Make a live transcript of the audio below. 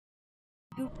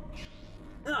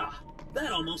Ah,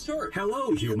 that almost hurt.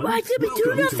 Hello, humans. Why did we do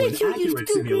Welcome nothing to an to you, accurate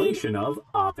stupid? simulation of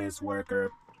Office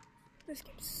Worker. This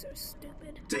game's so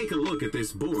stupid. Take a look at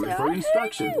this board So, for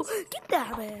instructions. Get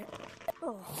that man.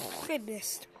 Oh,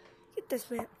 goodness. Get this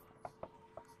man.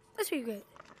 Let's be good.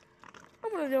 I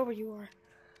want to know where you are.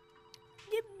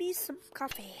 Give me some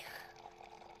coffee.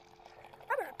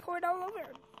 I'm gonna pour it all over.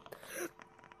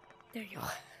 There you go.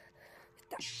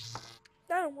 That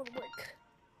don't want to work.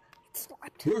 It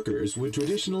slapped. Workers would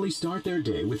traditionally start their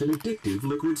day with an addictive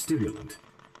liquid stimulant.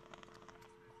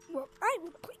 Well, I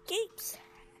want to play games.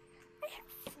 I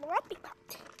have Floppy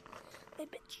Bot. I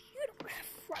bet you don't have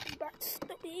Floppy Bot,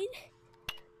 stupid.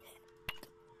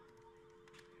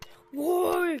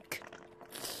 Work!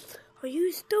 Are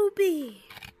you stupid?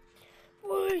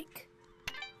 Work!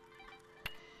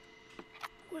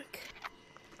 Work.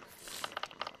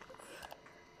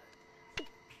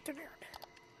 Turn around.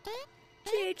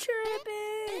 You're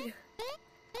tripping!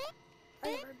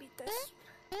 I never beat this.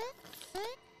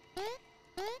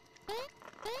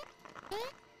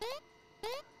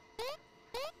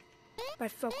 My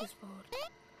focus mode.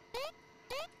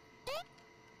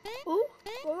 Oh,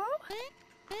 hello?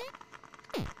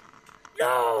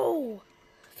 No!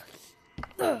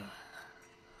 Ugh.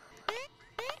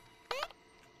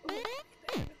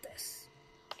 This.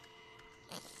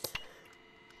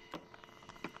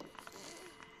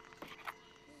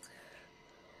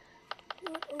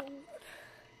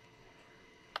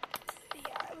 Yeah,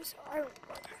 I don't know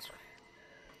my password.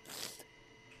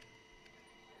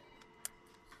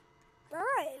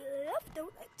 I love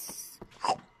donuts.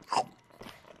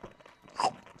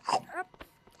 Up.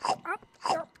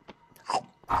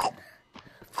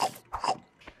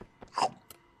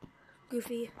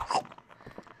 Goofy. I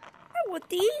want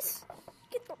these.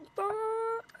 Get them.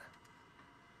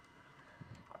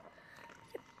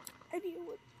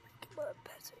 Anyone, come on,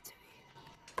 pass it to me.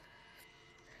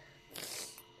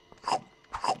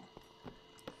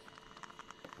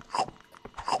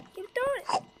 Keep doing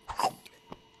it.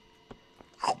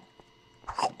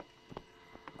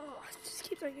 Oh, it just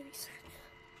keeps on getting sick.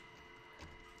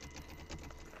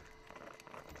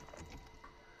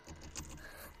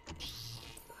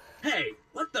 Hey,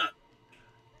 what the?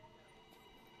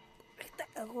 What the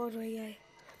hell do I?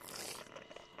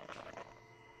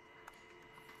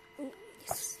 Oh,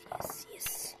 yes.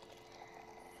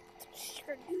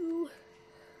 Sure do.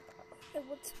 I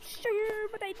want some sugar,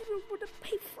 but I didn't want to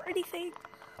pay for anything.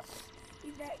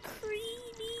 Is that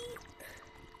creamy?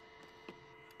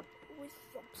 With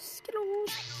some Skittles.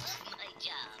 My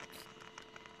job.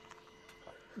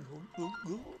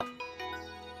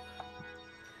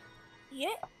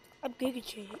 Yeah, I'm Giga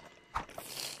Chad. I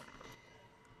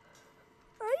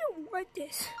don't want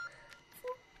this.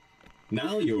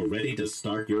 Now you're ready to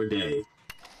start your day.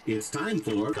 It's time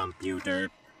for Computer.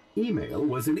 Email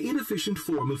was an inefficient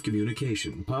form of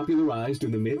communication popularized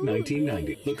in the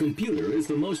mid-1990s. The computer is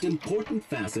the most important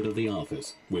facet of the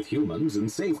office, with humans and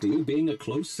safety being a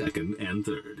close second and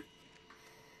third.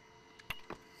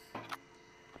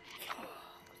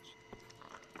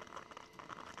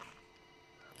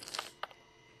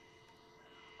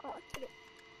 Oh, get it.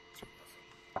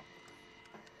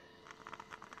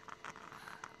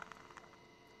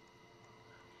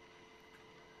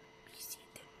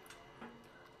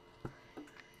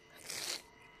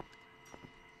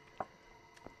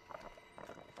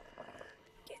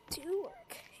 Get to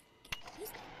work.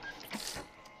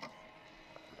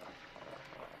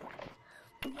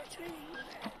 I'm not trying to do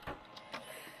that.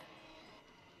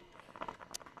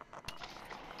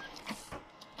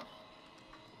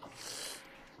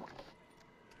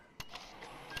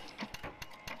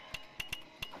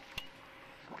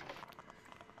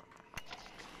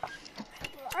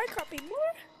 I copy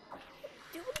more.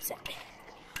 Do what it said.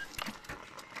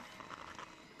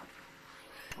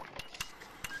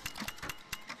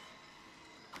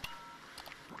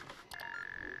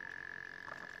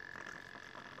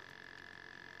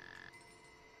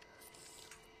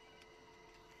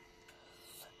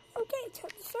 Okay, it's time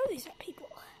to throw these at people.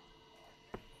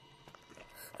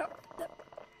 Oh, the.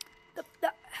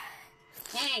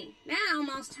 Hey, that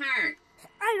almost hurt.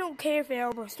 I don't care if it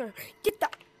almost hurt. Get the.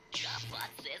 Jobbot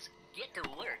says get to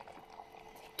work.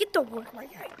 Get the work, my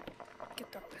guy.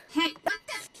 Get the. Hey, what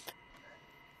the?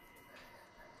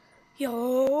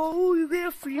 Yo, you get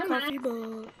a free Come coffee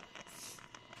mug.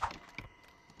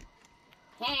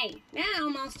 Hey, that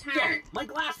almost Yo, hurt. my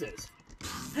glasses.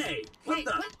 Hey, what Hey,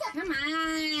 the? what the? Come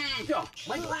on. Yo,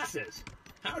 my glasses.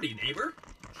 Howdy, neighbor.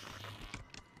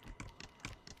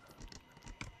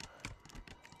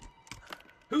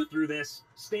 Who threw this?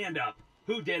 Stand up.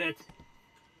 Who did it?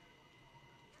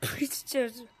 It's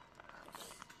just...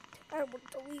 I don't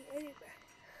want to delete anyway.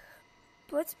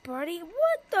 Blitz Party?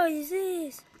 What the is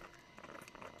this?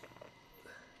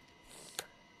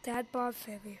 Dad Bob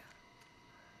Failure.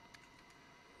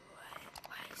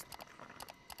 Why is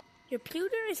your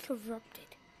computer is corrupted.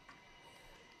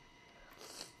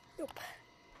 Nope.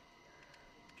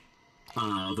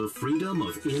 Ah, the freedom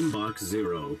of Inbox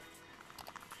Zero.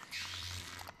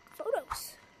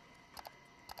 Photos.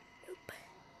 Nope.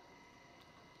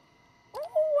 Oh,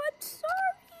 I'm sorry.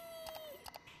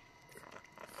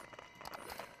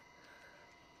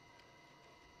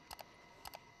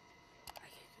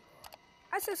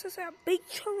 I said a big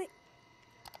chunk.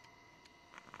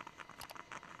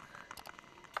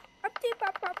 Up there,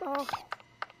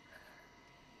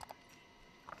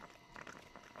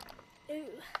 Ew.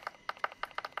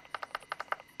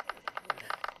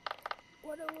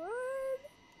 101.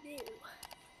 New.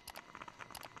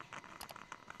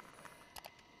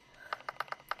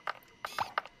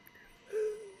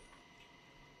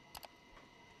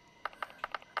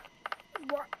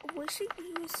 What was it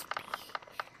USB?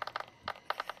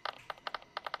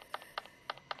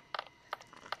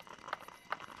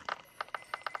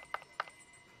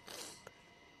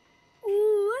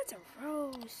 Ooh, that's a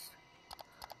rose.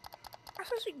 I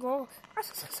should go. I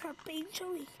should have been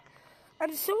chilly.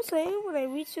 I'm still saying when I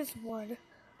reach this one.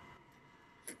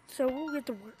 So we'll get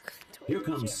to work. Here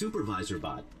comes Supervisor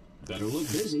Bot. Better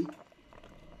look busy.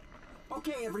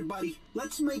 Okay, everybody,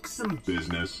 let's make some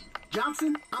Business.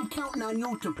 Johnson, I'm counting on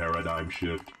you to Paradigm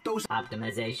shift. those.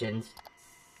 Optimizations.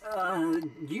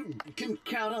 You can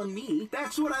count on me.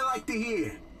 That's what I like to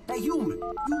hear. Hey, Human,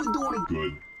 you've been doing a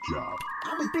Good job.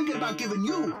 I've been thinking about giving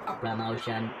you a...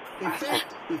 Promotion. In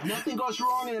fact, if nothing goes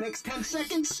wrong in the next 10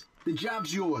 seconds, the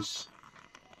job's yours.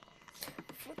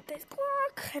 Flip this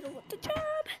clock. I don't want the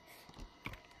job.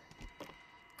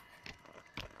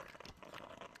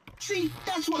 See,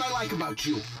 that's what I like about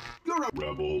you. You're a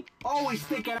Rebel. always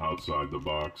thinking. Outside the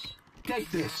box.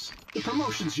 Take this. The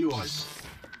promotion's yours.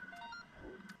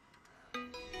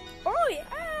 Oh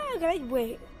yeah, guys,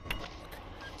 wait.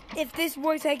 If this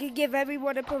works, I can give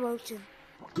everyone a promotion.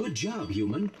 Good job,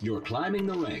 Human. You're climbing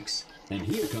the ranks. And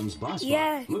here comes Boss Bot.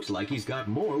 Yes. Looks like he's got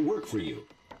more work for you.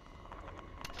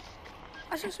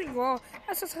 I should go.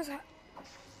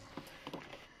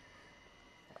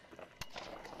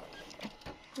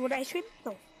 Would I swim?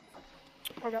 No.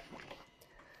 Hold up.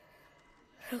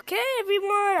 Okay,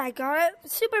 everyone, I got a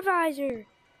supervisor.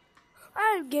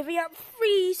 I'm giving out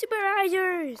free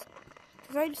supervisors.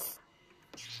 Because I'm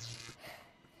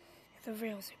the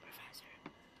real supervisor.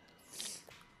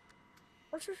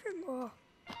 What's your symbol?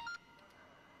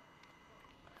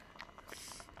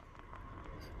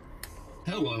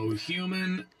 Hello,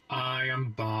 Human. I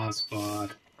am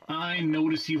BossBot. I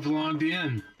notice you've logged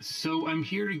in, so I'm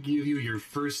here to give you your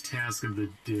first task of the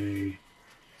day.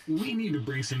 We need to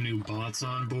bring some new bots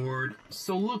on board,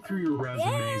 so look through your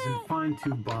resumes and find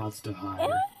 2 bots to hire.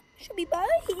 Should be by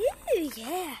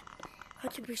yeah.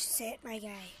 100% my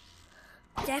guy.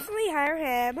 Definitely hire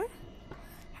him.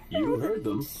 You heard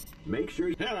them. Make sure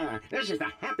you... This is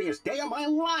the happiest day of my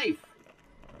life.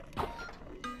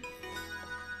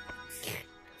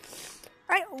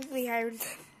 I only hired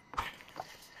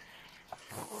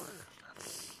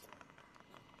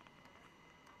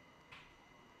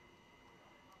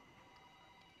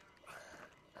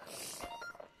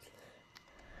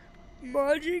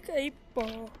Magic 8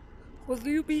 Ball. Will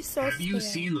you be so Have you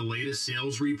seen the latest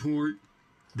sales report?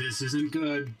 This isn't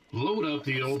good. Load up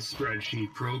the old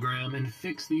spreadsheet program and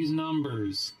fix these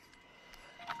numbers.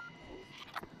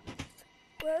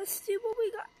 Well, let's see what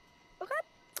we got. Okay.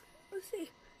 Let's see.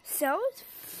 Sales?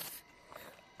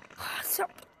 So,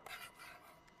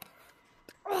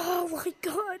 oh my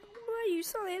god. Why are you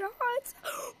selling hearts?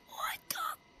 What the?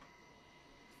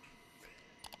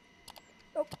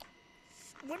 Oh.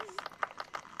 What?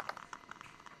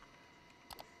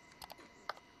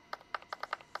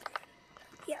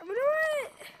 Yeah, you know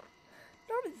what?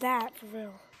 Not that, for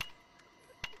real.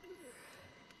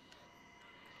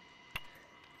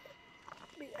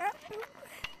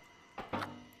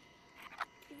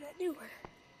 That new one.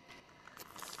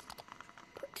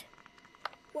 Put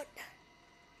 $1. One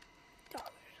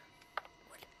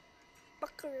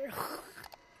bucker.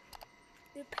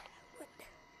 Nope. What?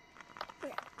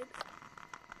 Okay.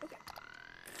 Okay.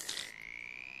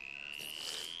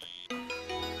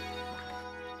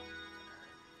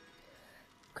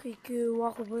 Okay, go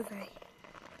walk over there.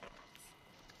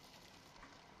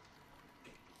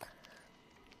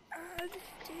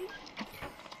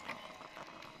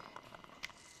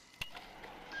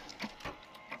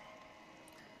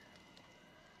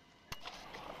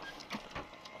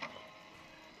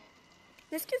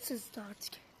 This gets his thoughts.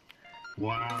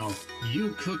 Wow,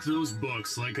 you cook those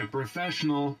books like a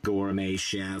professional. Gourmet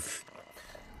chef.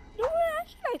 You know what? I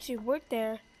should actually work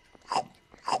there.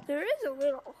 There is a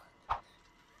little.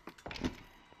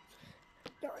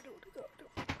 No, I don't want to go. I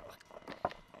don't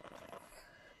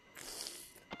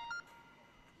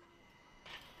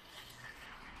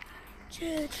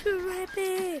want to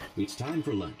go. It's time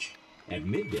for lunch. At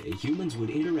midday, humans would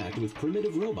interact with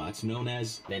primitive robots known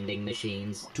as Vending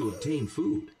machines. to obtain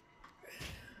food.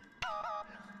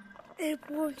 It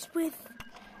works with.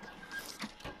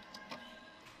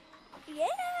 Yeah.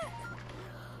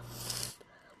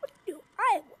 What do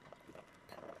I want?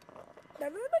 None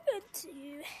of them are good to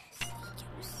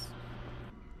juice.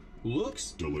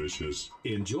 Looks Delicious.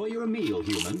 Enjoy your meal,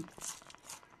 human.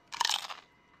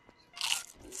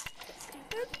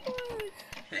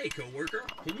 Hey, coworker,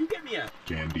 can you get me a...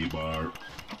 Candy bar.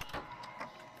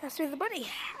 Pass me the money.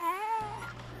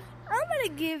 I'm gonna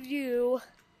give you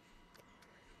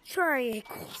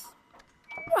triangles.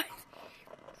 What?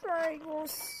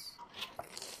 Triangles.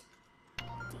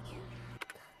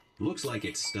 Looks like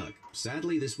it's stuck.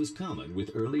 Sadly, this was common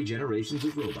with early generations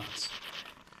of robots.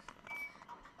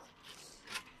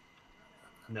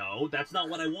 No, that's not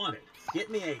what I wanted. Get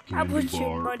me a... I Candy want your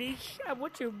bar. money. I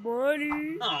want your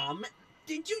money. Aw, man,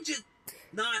 did you just...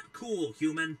 Not cool,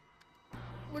 human.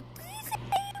 What did you say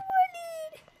you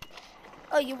wanted?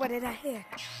 Oh, you wanted a hand.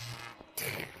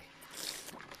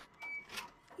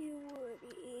 You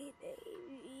wanted a...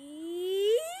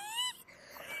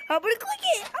 I'm gonna click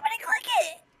it. I'm gonna click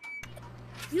it.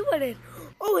 You wanted...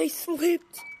 Oh, I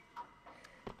slipped.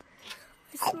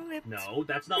 I slipped. No,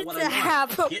 that's not what It's I a want.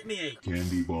 half. Get me a...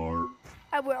 Candy bar.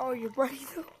 I want all your money,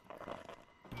 though.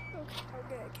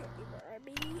 Okay, I can't be more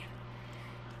me.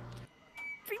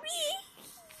 For me.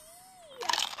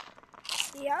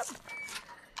 Yep.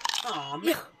 Aw,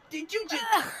 man, did you just...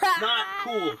 Not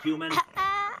cool, human.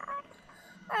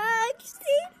 I just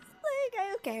need, like,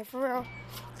 okay, for real.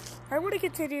 I want to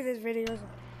continue this video.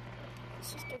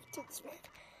 Let's just give it to this man.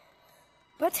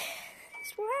 But,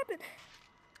 this will happen.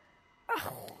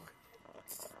 Oh,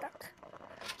 it's stuck.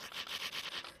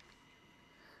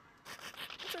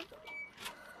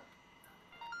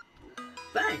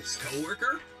 Thanks,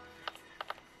 coworker.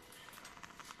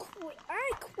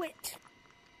 I quit.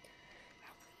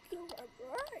 Go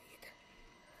alright.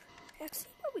 Let's see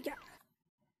what we got.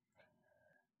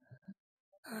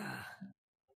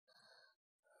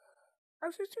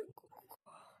 I'm just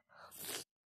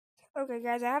okay,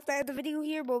 guys. I have to end the video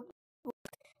here, but we'll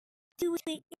do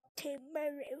it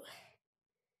tomorrow.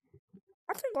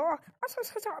 I think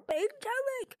I saw a big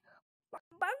telling.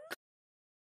 Bye,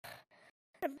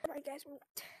 guys.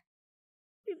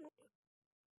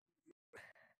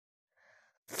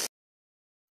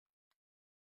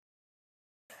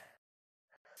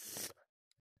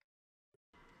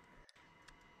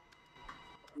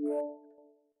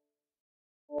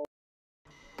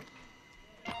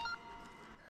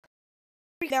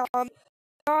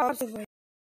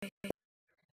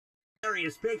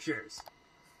 Various pictures.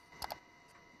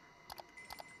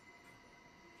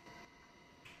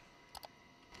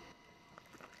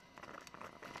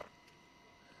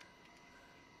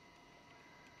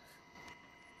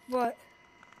 What?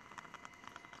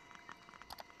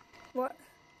 What?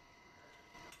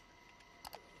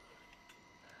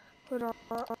 Hold on.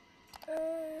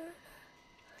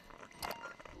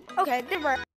 Okay, never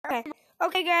mind.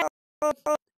 Okay, guys.